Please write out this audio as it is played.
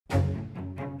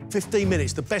15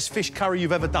 minutes, the best fish curry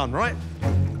you've ever done, right?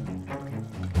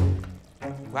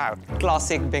 Wow,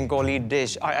 classic Bengali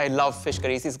dish. I love fish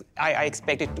curries. I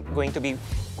expect it going to be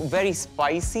very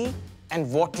spicy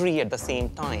and watery at the same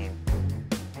time.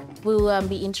 Will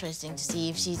be interesting to see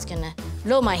if she's gonna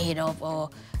blow my head off or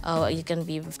it's gonna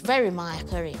be very mild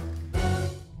curry.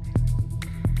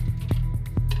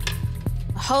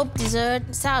 Hope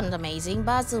dessert sounds amazing.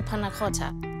 Basil panna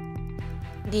cotta.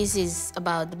 This is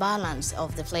about the balance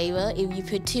of the flavor. If you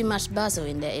put too much basil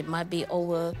in there, it might be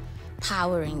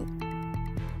overpowering.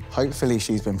 Hopefully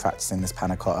she's been practicing this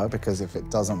panna cotta, because if it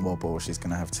doesn't wobble, she's going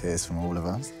to have tears from all of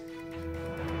us.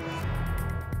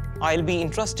 I'll be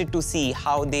interested to see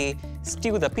how they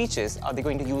stew the peaches. Are they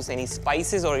going to use any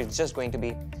spices, or it's just going to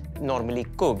be normally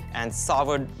cooked? And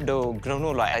sourdough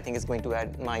granola, I think, is going to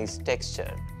add nice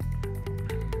texture.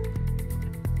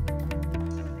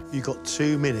 You've got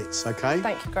 2 minutes, OK?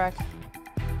 Thank you, Greg.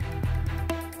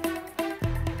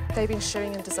 They've been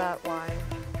stewing in dessert wine.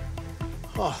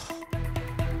 Oh.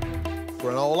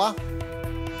 Granola.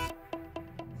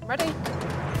 Ready?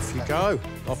 Off you go.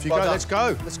 Off you Well go. done. Let's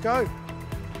go. Let's go.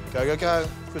 Go, go, go.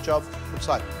 Good job. Good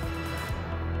side.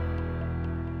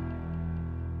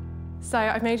 So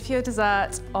I've made for you a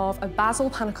dessert of a basil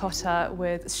panna cotta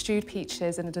with stewed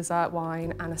peaches in a dessert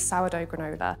wine and a sourdough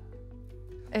granola.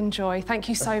 Enjoy. Thank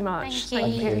you so much.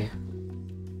 Thank you.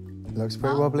 It looks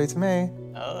pretty wobbly to me.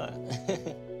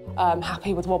 I'm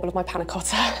happy with the wobble of my panna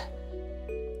cotta.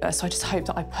 So I just hope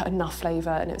that I put enough flavour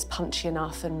and it was punchy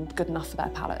enough and good enough for their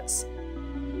palates.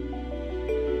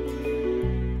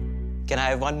 Can I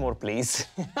have one more, please?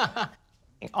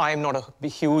 I'm not a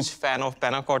huge fan of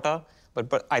panna cotta,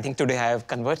 but I think today I have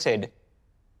converted.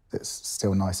 It's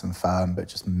still nice and firm, but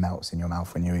just melts in your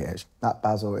mouth when you eat it. That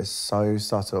basil is so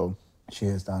subtle. She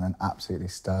has done an absolutely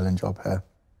sterling job here.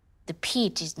 The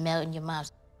peach is melt in your mouth.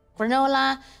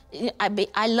 Granola,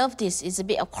 I love this. It's a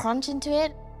bit of crunch into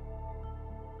it.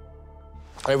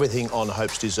 Everything on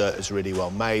Hope's dessert is really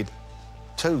well made.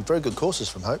 2 very good courses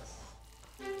from Hope.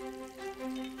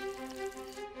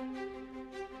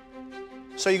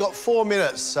 So you got 4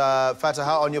 minutes,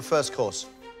 Fateha, on your first course.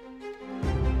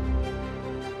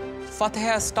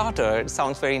 Fateha starter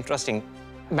sounds very interesting.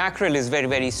 Mackerel is very,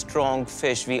 very strong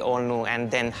fish, we all know,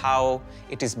 and then how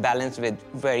it is balanced with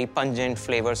very pungent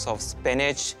flavors of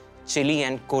spinach, chili,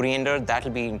 and coriander,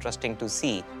 that'll be interesting to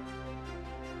see.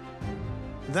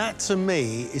 That, to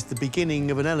me, is the beginning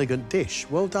of an elegant dish.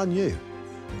 Well done, you.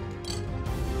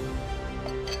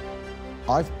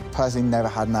 I've personally never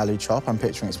had an aloo chop. I'm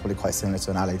picturing it's probably quite similar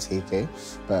to an aloo tikki,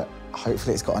 but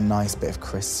hopefully it's got a nice bit of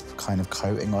crisp kind of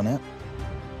coating on it.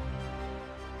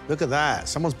 Look at that.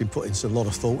 Someone's been putting a lot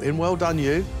of thought in. Well done,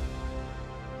 you.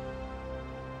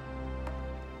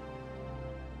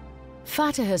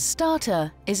 Fateha's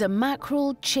starter is a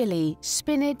mackerel, chilli,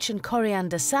 spinach and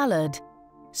coriander salad,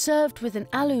 served with an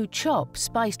aloo chop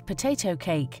spiced potato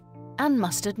cake and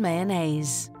mustard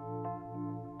mayonnaise.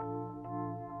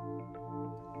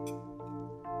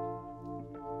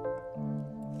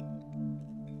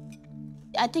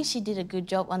 I think she did a good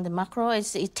job on the mackerel.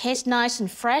 It tastes nice and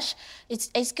fresh.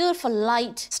 It's good for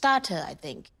light starter, I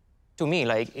think. To me,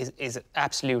 like, is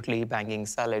absolutely banging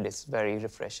salad. It's very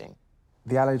refreshing.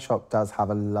 The aloo chop does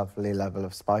have a lovely level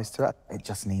of spice to it. It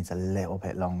just needs a little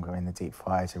bit longer in the deep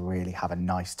fryer to really have a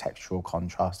nice textural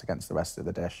contrast against the rest of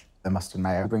the dish. The mustard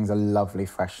mayo brings a lovely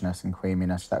freshness and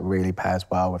creaminess that really pairs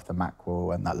well with the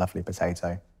mackerel and that lovely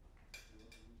potato.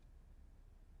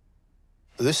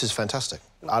 This is fantastic.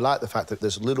 I like the fact that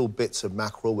there's little bits of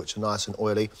mackerel which are nice and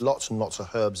oily, lots and lots of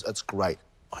herbs. That's great.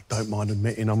 I don't mind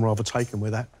admitting I'm rather taken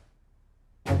with that.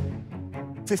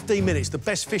 15 minutes, the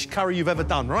best fish curry you've ever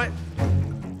done, right?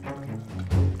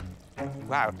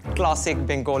 Wow, classic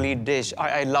Bengali dish.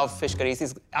 I love fish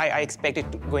curries. I expect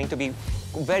it going to be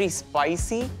very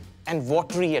spicy and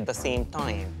watery at the same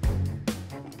time.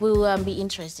 Will be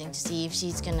interesting to see if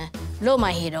she's gonna blow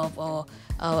my head off or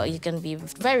it's gonna be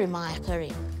very mild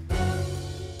curry.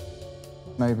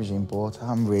 Aubergine borta,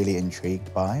 I'm really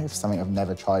intrigued by. It's something I've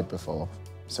never tried before,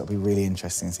 so it'll be really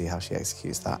interesting to see how she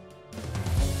executes that.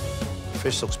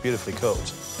 Fish looks beautifully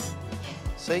cooked.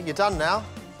 See, you're done now.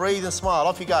 Breathe and smile.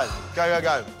 Off you go. Go, go,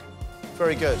 go.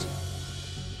 Very good.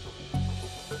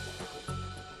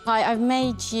 Hi, I've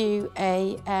made you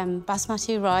a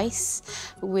basmati rice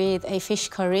with a fish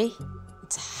curry.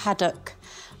 It's haddock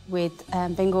with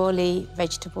Bengali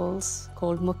vegetables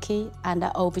called mukhi and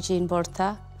an aubergine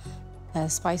borta,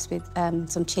 spiced with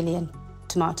some chili and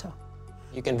tomato.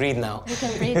 You can breathe now. You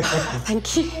can breathe.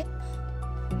 Thank you.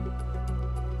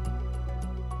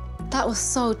 That was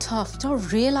so tough. I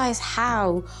don't realise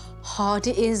how hard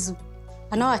it is.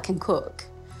 I know I can cook,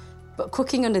 But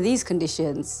cooking under these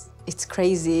conditions, it's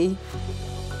crazy.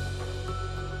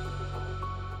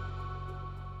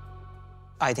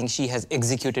 I think she has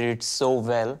executed it so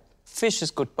well. Fish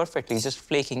is cooked perfectly, just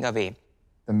flaking away.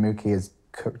 The muki is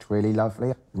cooked really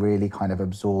lovely, really kind of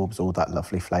absorbs all that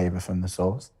lovely flavour from the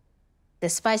sauce. The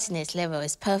spiciness level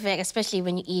is perfect, especially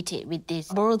when you eat it with this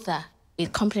burrata.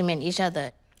 It complement each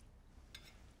other.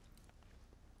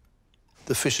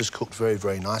 The fish is cooked very,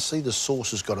 very nicely. The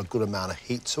sauce has got a good amount of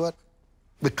heat to it.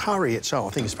 The curry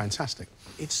itself, I think, is fantastic.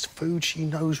 It's food she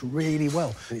knows really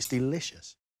well, and it's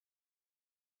delicious.